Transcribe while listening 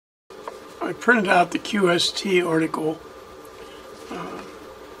I printed out the QST article,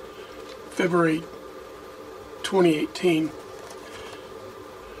 February 2018,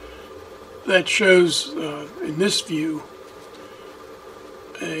 that shows, in this view,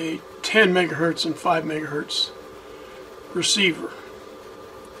 a 10 megahertz and 5 megahertz receiver.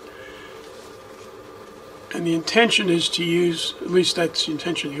 And the intention is to use, at least that's the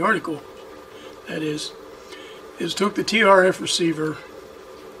intention of the article, that is took the TRF receiver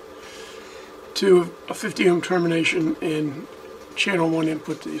to a 50 ohm termination and channel 1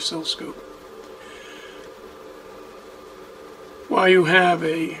 input to the oscilloscope. While you have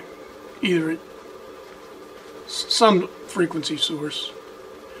either some frequency source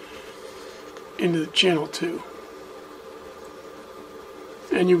into the channel 2.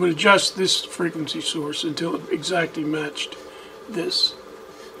 And you would adjust this frequency source until it exactly matched this.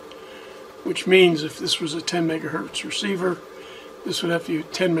 Which means if this was a 10 megahertz receiver, this would have to be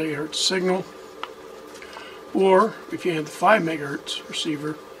a 10 megahertz signal. Or if you had the 5 megahertz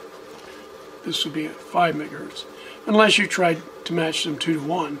receiver, this would be a 5 megahertz. Unless you tried to match them 2 to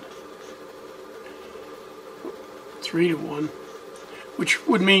 1, 3 to 1, which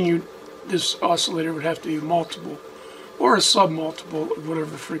would mean this oscillator would have to be a multiple or a submultiple of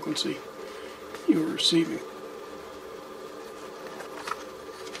whatever frequency you were receiving.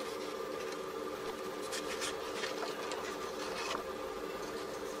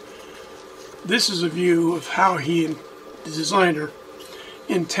 This is a view of how he, the designer,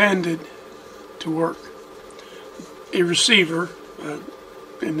 intended to work. A receiver,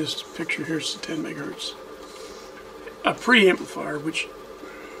 in this picture here is the 10 megahertz, a preamplifier, which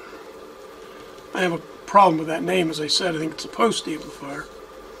I have a problem with that name. As I said, I think it's a post-amplifier.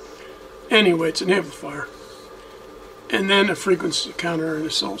 Anyway, it's an amplifier. And then a frequency counter and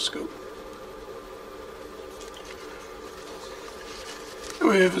oscilloscope.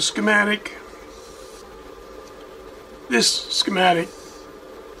 We have a schematic. This schematic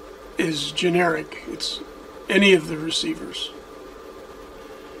is generic. It's any of the receivers.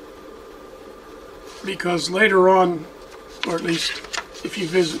 Because later on, or at least if you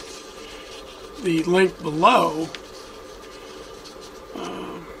visit the link below,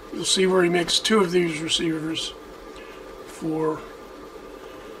 you'll see where he makes 2 of these receivers for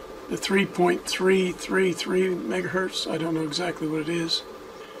the 3.333 megahertz. I don't know exactly what it is.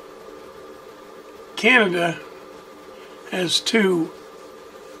 Canada has 2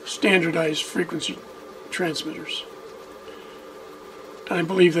 standardized frequency transmitters. And I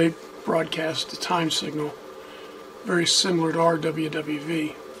believe they broadcast a time signal very similar to our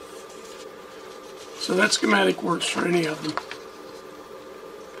WWV. So that schematic works for any of them.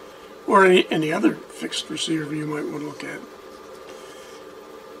 Or any other fixed receiver you might want to look at.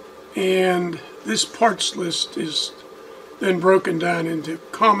 And this parts list is then broken down into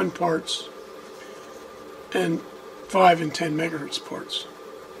common parts and 5 and 10 megahertz parts.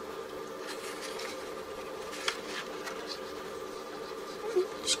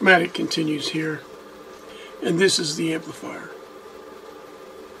 Schematic continues here, and this is the amplifier.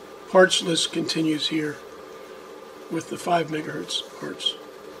 Parts list continues here with the 5 megahertz parts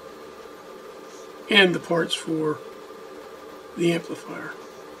and the parts for the amplifier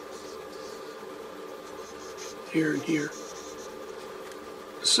here and here.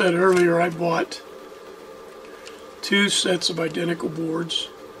 I said earlier I bought 2 sets of identical boards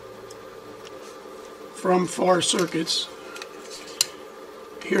from Far Circuits.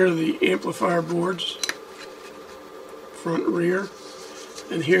 Here are the amplifier boards, front and rear,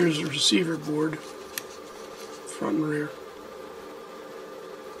 and here's the receiver board, front and rear.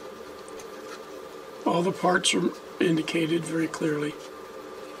 All the parts are indicated very clearly.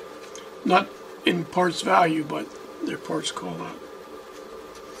 Not in parts value, but their parts called out.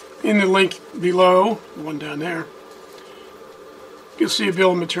 In the link below, the one down there, you'll see a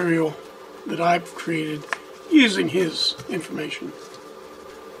bill of material that I've created using his information,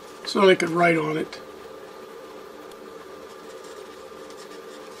 so they could write on it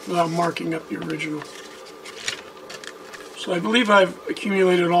without marking up the original. So I believe I've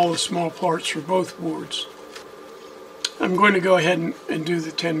accumulated all the small parts for both boards. I'm going to go ahead and do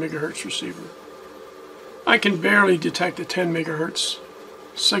the 10 megahertz receiver. I can barely detect a 10 megahertz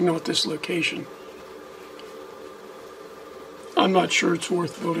signal at this location. I'm not sure it's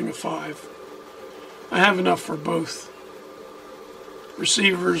worth building a 5. I have enough for both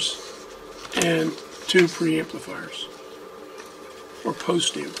receivers and 2 preamplifiers or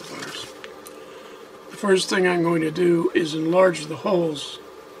post-amplifiers. The first thing I'm going to do is enlarge the holes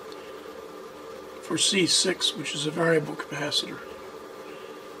for C6, which is a variable capacitor.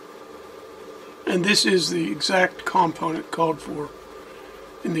 And this is the exact component called for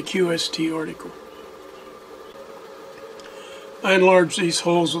in the QST article. I enlarged these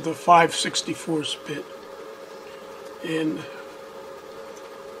holes with a 5/64 bit, and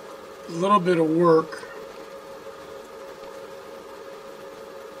a little bit of work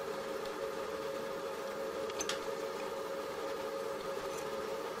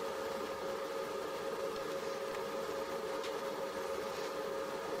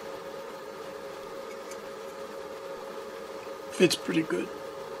fits pretty good,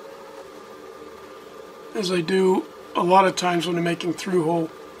 as I do a lot of times when I'm making through-hole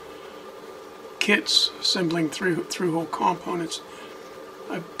kits, assembling through-hole components.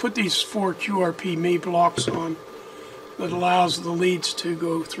 I put these 4 QRP ME blocks on that allows the leads to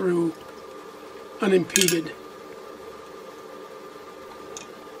go through unimpeded,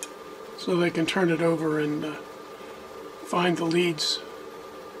 so they can turn it over and find the leads.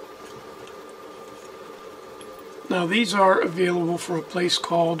 Now these are available from a place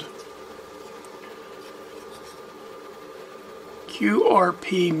called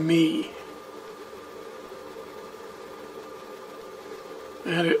QRP Me. I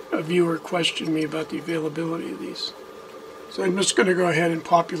had a viewer question me about the availability of these. So I'm just going to go ahead and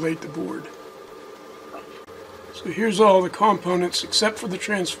populate the board. So here's all the components except for the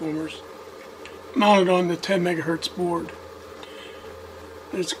transformers mounted on the 10 megahertz board.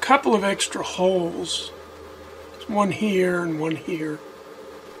 There's a couple of extra holes. There's one here and one here.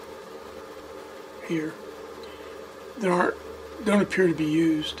 Here. Don't appear to be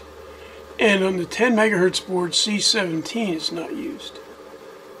used. And on the 10 megahertz board, C17 is not used.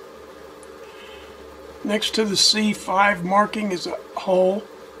 Next to the C5 marking is a hole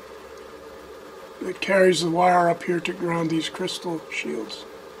that carries the wire up here to ground these crystal shields.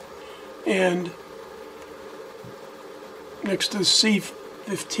 And next to the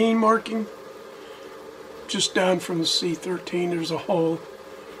C15 marking, just down from the C13, there's a hole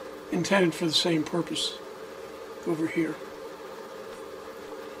intended for the same purpose over here.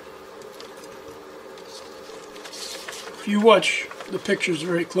 If you watch the pictures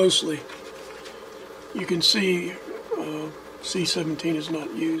very closely, you can see C17 is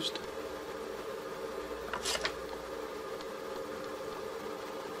not used.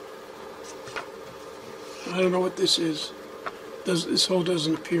 I don't know what this is. This hole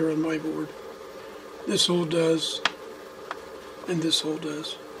doesn't appear on my board. This hole does, and this hole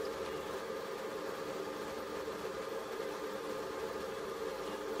does.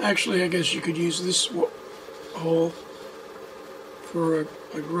 Actually, I guess you could use this hole for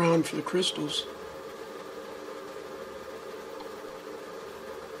a ground for the crystals.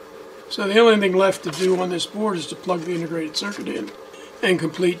 So the only thing left to do on this board is to plug the integrated circuit in and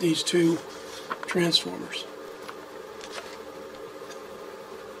complete these 2 transformers.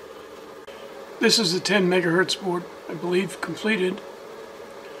 This is the 10 megahertz board, I believe, completed.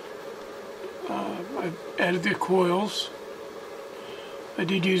 I've added the coils. I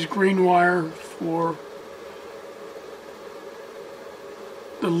did use green wire for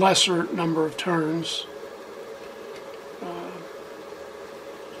the lesser number of turns.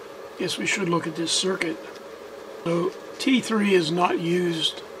 Guess we should look at this circuit. So T3 is not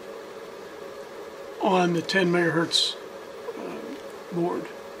used on the 10 megahertz board.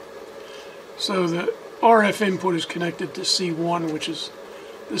 So the RF input is connected to C1, which is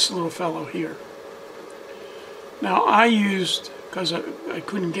this little fellow here. Now I used, because I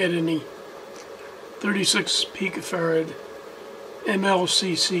couldn't get any 36 picofarad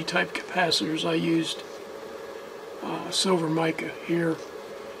MLCC type capacitors, I used silver mica here,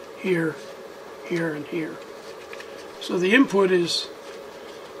 here, here, and here. So the input is,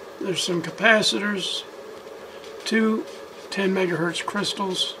 there's some capacitors, 2 10 megahertz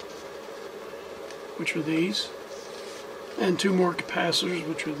crystals, which are these, and 2 more capacitors,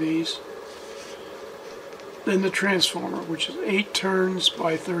 which are these. Then the transformer, which is 8 turns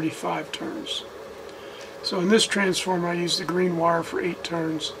by 35 turns. So in this transformer I use the green wire for 8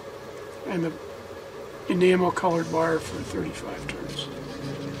 turns and the enamel colored wire for 35 turns.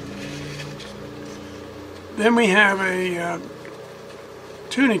 Then we have a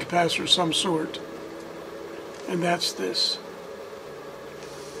tuning capacitor of some sort, and that's this.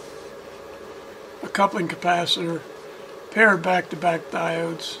 A coupling capacitor, pair of back-to-back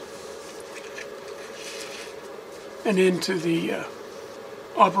diodes, and into the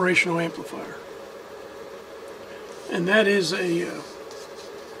operational amplifier. And that is a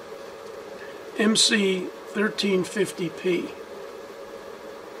MC 1350P.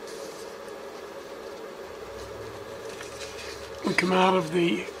 We come out of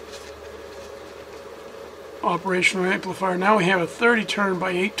the operational amplifier. Now we have a 30 turn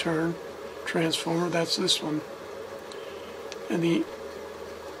by 8 turn transformer. That's this one. And the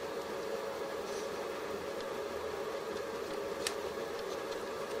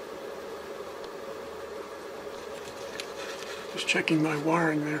Just checking my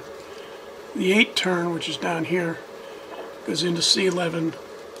wiring there. The 8 turn, which is down here, goes into C11,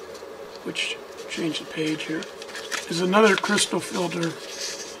 which changed the page here, is another crystal filter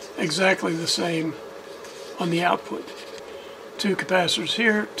exactly the same on the output. 2 capacitors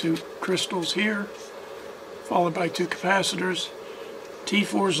here, 2 crystals here, followed by 2 capacitors.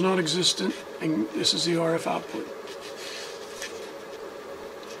 T4 is non-existent, and this is the RF output.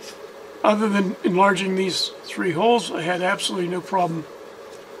 Other than enlarging these 3 holes, I had absolutely no problem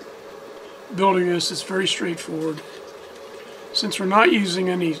building this. It's very straightforward. Since we're not using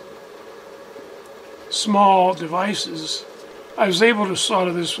any small devices, I was able to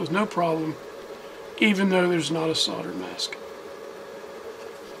solder this with no problem, even though there's not a solder mask.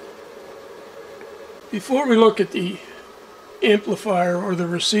 Before we look at the amplifier or the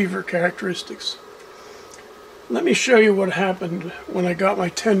receiver characteristics, let me show you what happened when I got my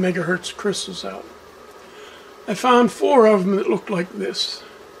 10 megahertz crystals out. I found 4 of them that looked like this.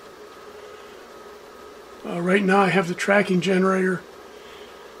 Right now I have the tracking generator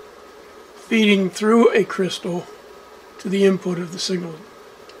feeding through a crystal to the input of the signal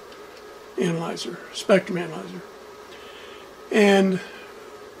analyzer, spectrum analyzer. And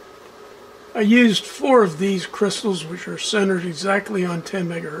I used 4 of these crystals, which are centered exactly on 10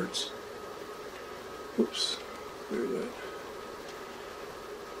 megahertz. Oops, there that.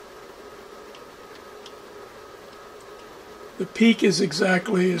 The peak is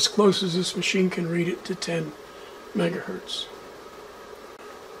exactly as close as this machine can read it to 10 megahertz.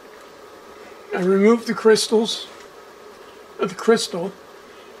 I removed the crystals of the crystal,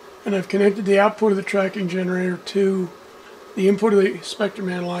 and I've connected the output of the tracking generator to the input of the spectrum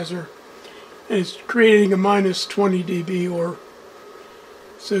analyzer, and it's creating a minus 20 dB, or it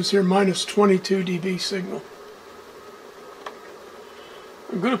says here minus 22 dB signal.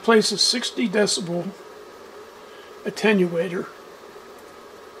 I'm going to place a 60 decibel attenuator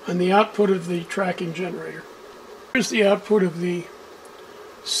on the output of the tracking generator. Here's the output of the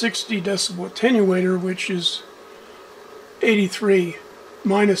 60 decibel attenuator, which is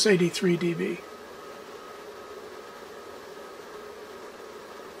minus 83 dB.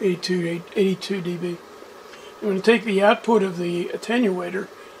 82 dB. I'm going to take the output of the attenuator,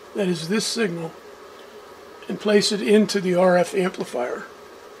 that is this signal, and place it into the RF amplifier.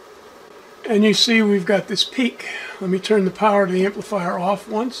 And you see we've got this peak. Let me turn the power to the amplifier off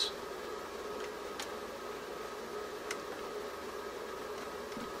once.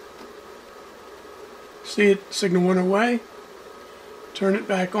 See it, signal went away. Turn it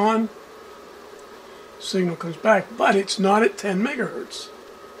back on. Signal comes back, but it's not at 10 megahertz.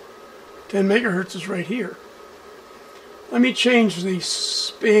 10 megahertz is right here. Let me change the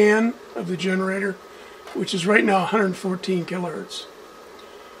span of the generator, which is right now 114 kilohertz.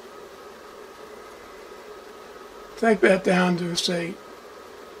 Take that down to, say,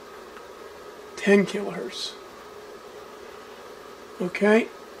 10 kilohertz. Okay,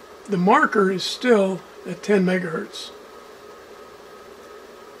 the marker is still at 10 megahertz.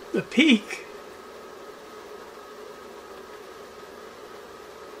 The peak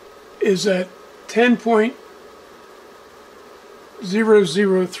is at 10.003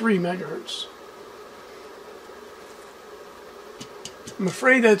 megahertz. I'm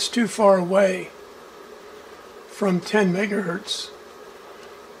afraid that's too far away from 10 megahertz.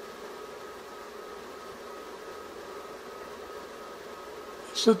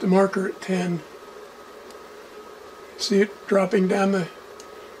 Set the marker at 10. See it dropping down the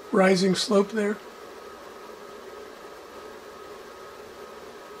rising slope there?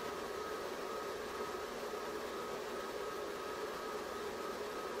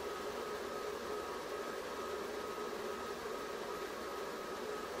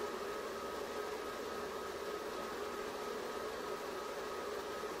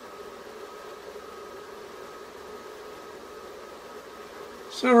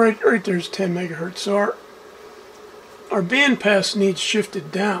 So right there's 10 megahertz. So our band pass needs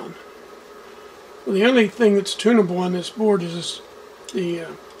shifted down. Well, the only thing that's tunable on this board is the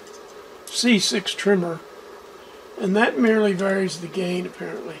C6 trimmer, and that merely varies the gain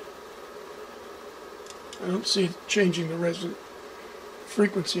apparently. I don't see it changing the resonant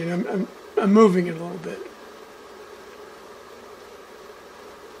frequency, and I'm moving it a little bit.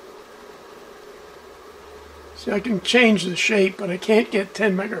 See, I can change the shape, but I can't get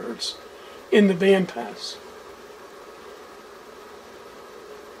 10 megahertz in the band pass.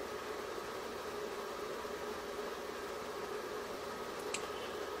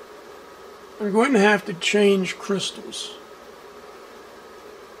 I'm going to have to change crystals.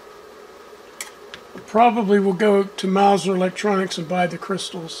 I probably will go to Mouser Electronics and buy the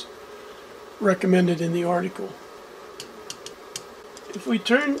crystals recommended in the article. if we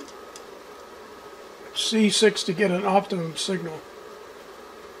turn C6 to get an optimum signal,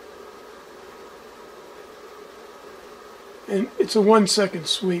 and it's a 1 second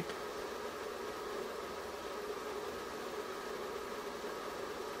sweep.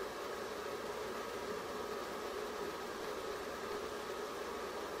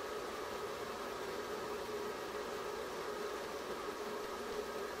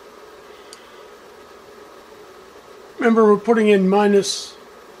 Remember, we're putting in minus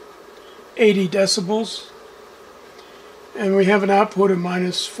 80 decibels, and we have an output of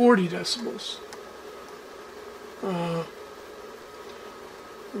minus 40 decibels. We'll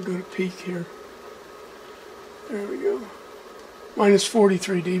go to peak here. There we go. Minus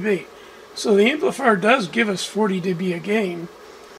 43 dB. So the amplifier does give us 40 dB a gain,